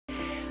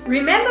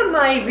Remember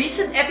my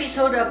recent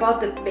episode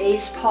about the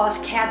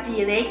Basepaws cat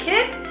DNA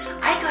kit?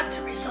 I got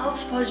the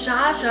results for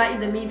Jaja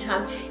in the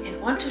meantime and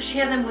want to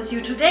share them with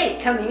you today.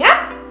 Coming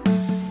up!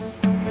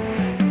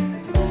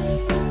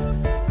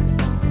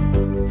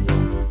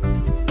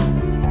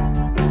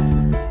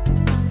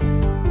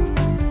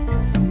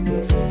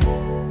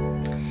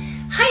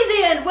 Hi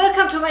there and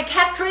welcome to my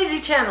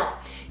CatCrazy channel.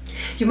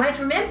 You might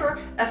remember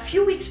a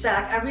few weeks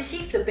back I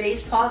received the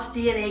Basepaws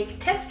DNA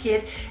test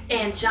kit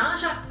and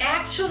Jaja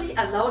actually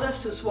allowed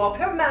us to swab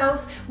her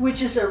mouth,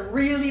 which is a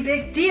really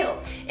big deal.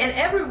 And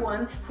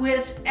everyone who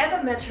has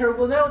ever met her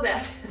will know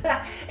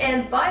that.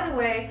 And by the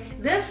way,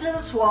 this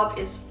little swab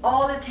is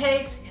all it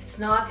takes. It's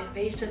not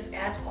invasive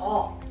at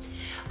all.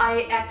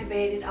 I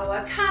activated our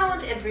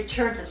account and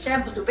returned the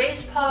sample to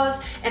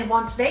Basepaws, and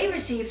once they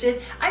received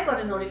it, I got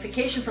a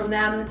notification from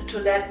them to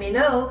let me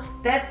know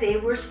that they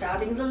were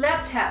starting the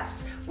lab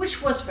tests,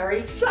 which was very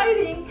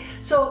exciting.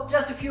 So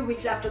just a few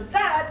weeks after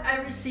that,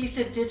 I received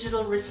the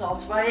digital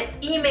results via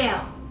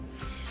email.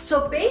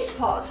 So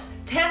Basepaws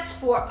tests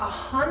for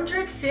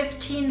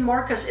 115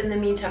 markers in the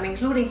meantime,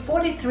 including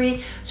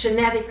 43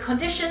 genetic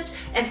conditions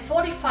and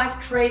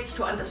 45 traits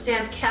to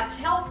understand cats'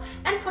 health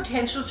and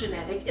potential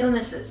genetic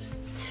illnesses.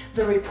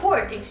 The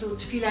report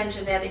includes feline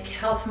genetic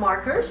health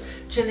markers,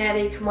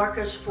 genetic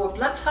markers for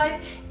blood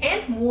type,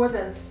 and more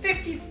than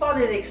 50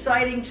 fun and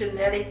exciting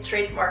genetic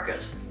trait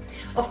markers.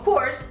 Of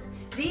course,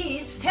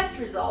 these test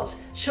results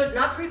should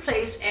not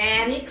replace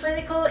any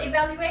clinical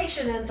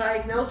evaluation and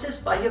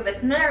diagnosis by your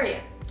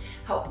veterinarian.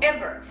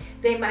 However,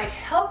 they might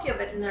help your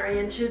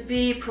veterinarian to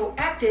be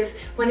proactive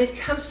when it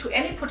comes to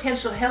any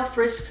potential health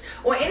risks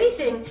or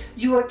anything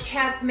your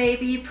cat may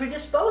be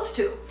predisposed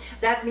to.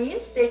 That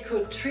means they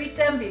could treat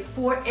them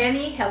before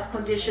any health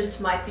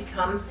conditions might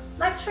become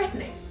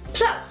life-threatening.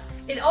 Plus,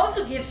 it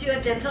also gives you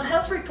a dental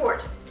health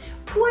report.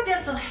 Poor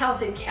dental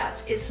health in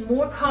cats is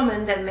more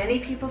common than many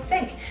people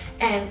think.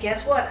 And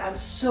guess what? I'm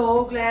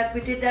so glad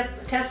we did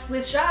that test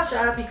with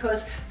Jaja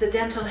because the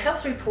dental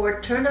health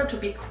report turned out to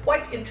be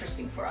quite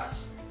interesting for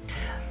us.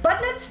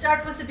 But let's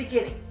start with the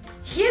beginning.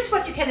 Here's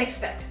what you can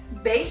expect.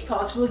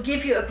 Basepaws will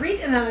give you a breed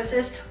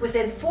analysis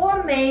within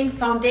 4 main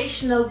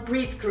foundational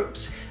breed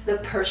groups: the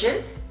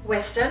Persian,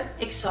 Western,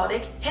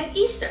 Exotic, and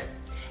Eastern.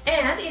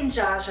 And in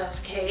Jaja's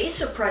case,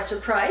 surprise,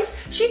 surprise,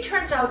 she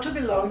turns out to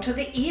belong to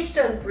the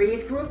Eastern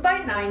breed group by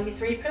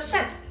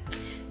 93%.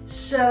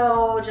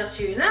 So, just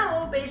so you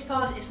know,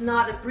 Basepaws is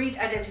not a breed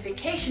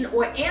identification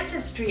or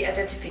ancestry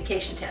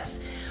identification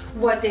test.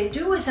 What they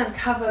do is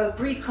uncover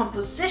breed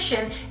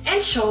composition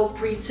and show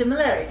breed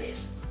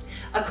similarities.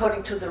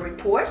 According to the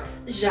report,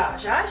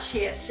 Jaja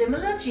shares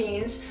similar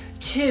genes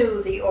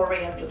to the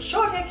Oriental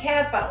Shorthair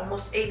cat by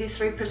almost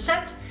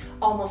 83%,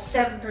 almost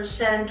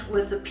 7%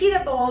 with the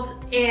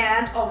Peterbald,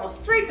 and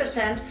almost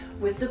 3%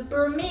 with the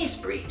Burmese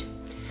breed.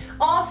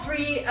 All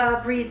 3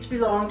 breeds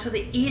belong to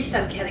the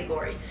Eastern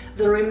category.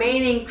 The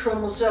remaining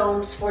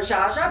chromosomes for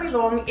Jaja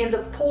belong in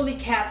the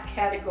polycat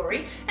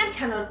category and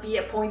cannot be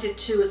appointed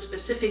to a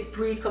specific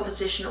breed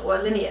composition or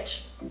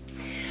lineage.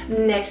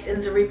 Next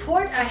in the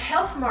report are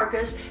health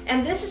markers,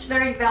 and this is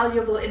very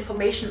valuable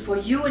information for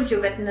you and your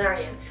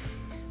veterinarian.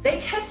 They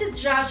tested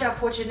Jaja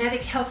for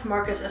genetic health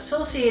markers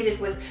associated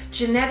with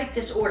genetic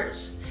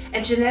disorders.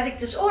 And genetic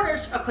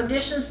disorders are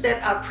conditions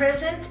that are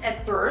present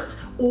at birth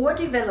or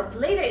develop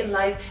later in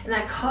life and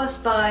are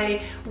caused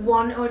by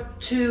 1 or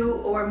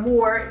 2 or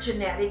more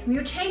genetic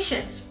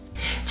mutations.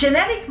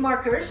 Genetic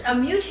markers are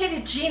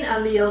mutated gene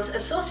alleles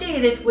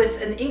associated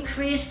with an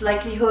increased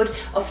likelihood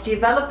of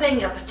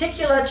developing a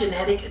particular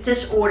genetic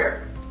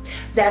disorder.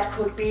 That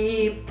could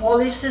be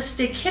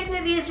polycystic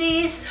kidney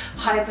disease,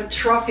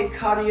 hypertrophic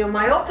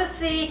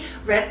cardiomyopathy,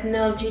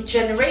 retinal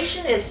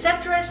degeneration,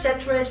 etc.,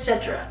 etc.,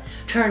 etc.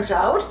 Turns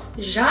out,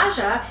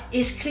 Jaja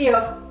is clear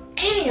of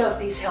any of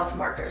these health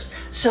markers,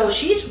 so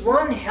she's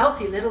one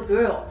healthy little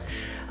girl.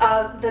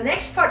 The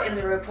next part in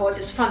the report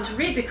is fun to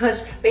read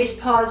because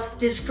Basepaws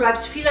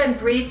describes feline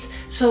breeds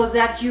so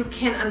that you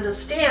can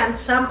understand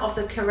some of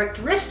the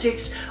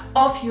characteristics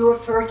of your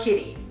fur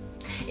kitty.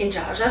 In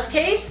Jaja's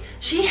case,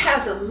 she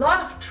has a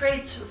lot of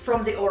traits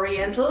from the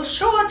Oriental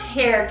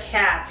Shorthair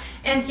cat,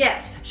 and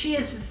yes, she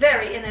is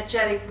very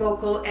energetic,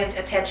 vocal, and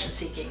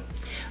attention-seeking.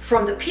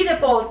 From the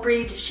Peterbald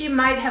breed, she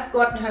might have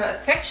gotten her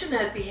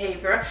affectionate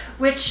behavior,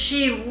 which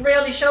she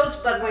rarely shows,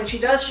 but when she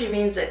does, she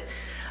means it.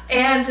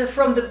 And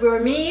from the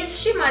Burmese,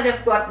 she might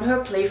have gotten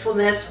her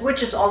playfulness,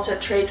 which is also a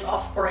trait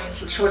of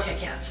Oriental Shorthair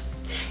cats.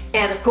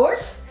 And of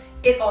course,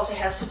 it also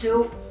has to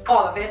do,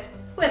 all of it,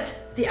 with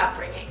the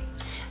upbringing.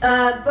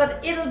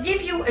 But it'll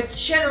give you a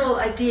general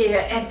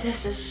idea, and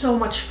this is so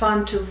much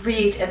fun to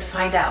read and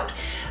find out.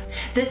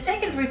 The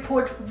second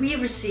report we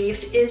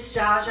received is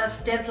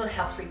Jaja's dental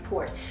health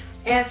report.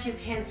 As you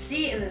can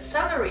see in the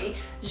summary,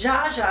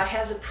 Jaja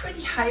has a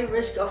pretty high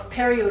risk of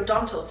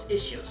periodontal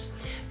issues.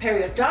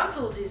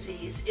 Periodontal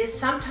disease is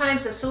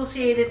sometimes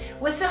associated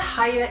with a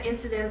higher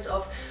incidence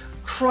of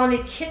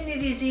chronic kidney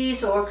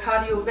disease or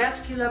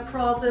cardiovascular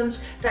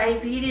problems,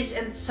 diabetes,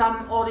 and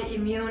some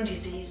autoimmune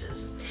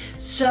diseases.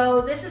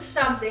 So this is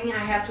something I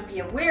have to be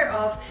aware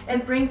of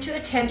and bring to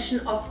attention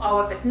of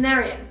our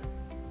veterinarian.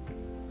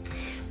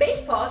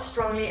 Basepaws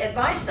strongly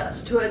advised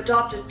us to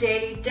adopt a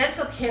daily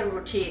dental care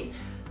routine.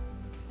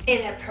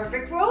 In a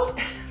perfect world,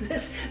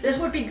 this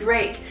would be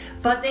great,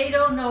 but they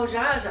don't know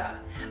Jaja.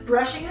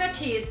 Brushing her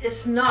teeth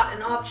is not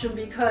an option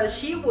because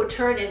she would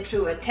turn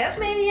into a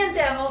Tasmanian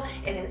devil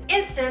in an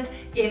instant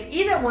if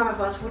either one of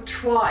us would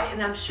try,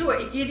 and I'm sure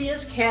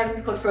Egidius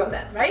can confirm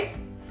that, right?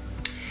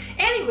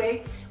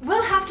 Anyway,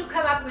 we'll have to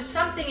come up with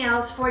something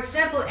else, for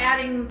example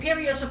adding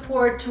perio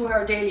support to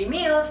her daily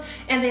meals,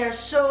 and there are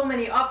so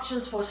many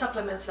options for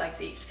supplements like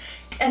these.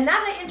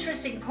 Another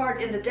interesting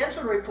part in the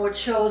dental report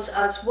shows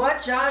us what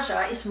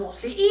Jaja is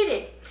mostly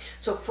eating.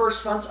 So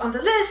first ones on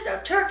the list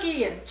are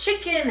turkey and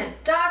chicken and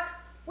duck,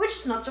 which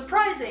is not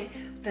surprising.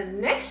 The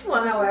next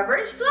one, however,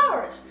 is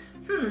flowers.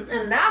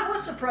 And that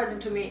was surprising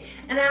to me,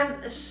 and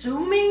I'm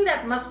assuming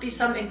that must be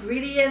some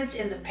ingredients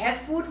in the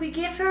pet food we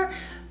give her,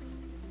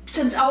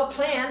 since our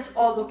plants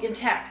all look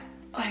intact.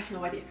 I have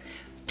no idea.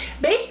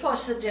 Basepaws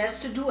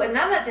suggests to do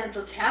another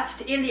dental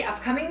test in the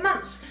upcoming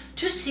months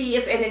to see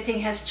if anything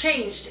has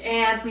changed,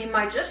 and we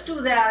might just do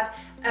that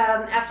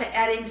after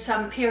adding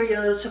some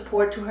perio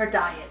support to her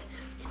diet.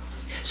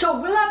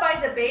 So will I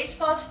buy the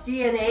Basepaws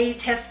DNA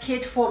test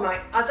kit for my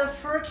other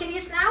fur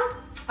kitties now?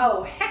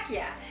 Oh heck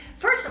yeah!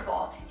 First of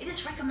all, it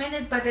is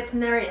recommended by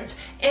veterinarians,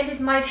 and it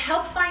might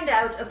help find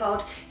out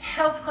about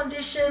health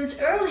conditions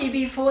early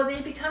before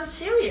they become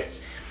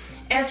serious.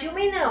 As you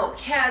may know,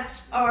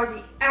 cats are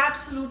the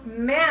absolute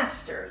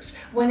masters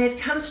when it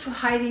comes to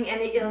hiding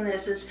any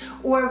illnesses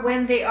or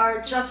when they are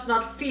just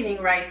not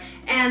feeling right,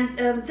 and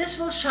this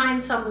will shine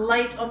some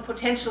light on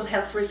potential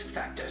health risk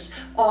factors.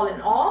 All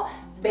in all,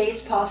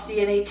 Basepaws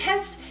DNA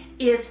test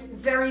is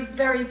very,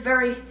 very,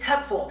 very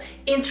helpful,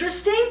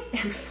 interesting,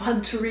 and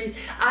fun to read.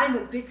 I'm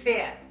a big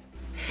fan.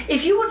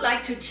 If you would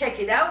like to check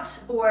it out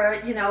or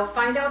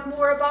find out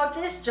more about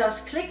this,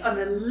 just click on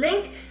the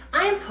link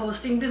I am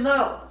posting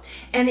below.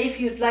 And if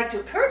you'd like to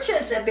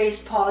purchase a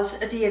Basepaws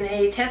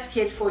DNA test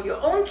kit for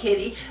your own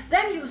kitty,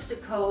 then use the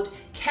code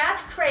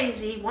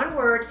CatCrazy, one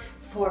word,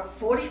 for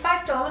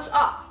 $45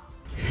 off.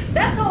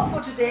 That's all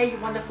for today, you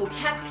wonderful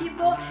cat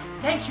people.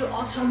 Thank you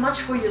all so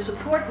much for your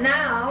support.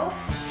 Now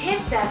hit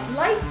that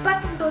like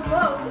button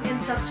below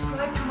and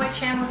subscribe to my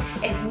channel,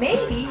 and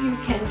maybe you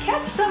can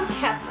catch some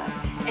cat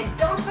luck. And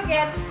don't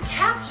forget,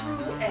 cats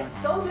rule and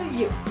so do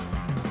you.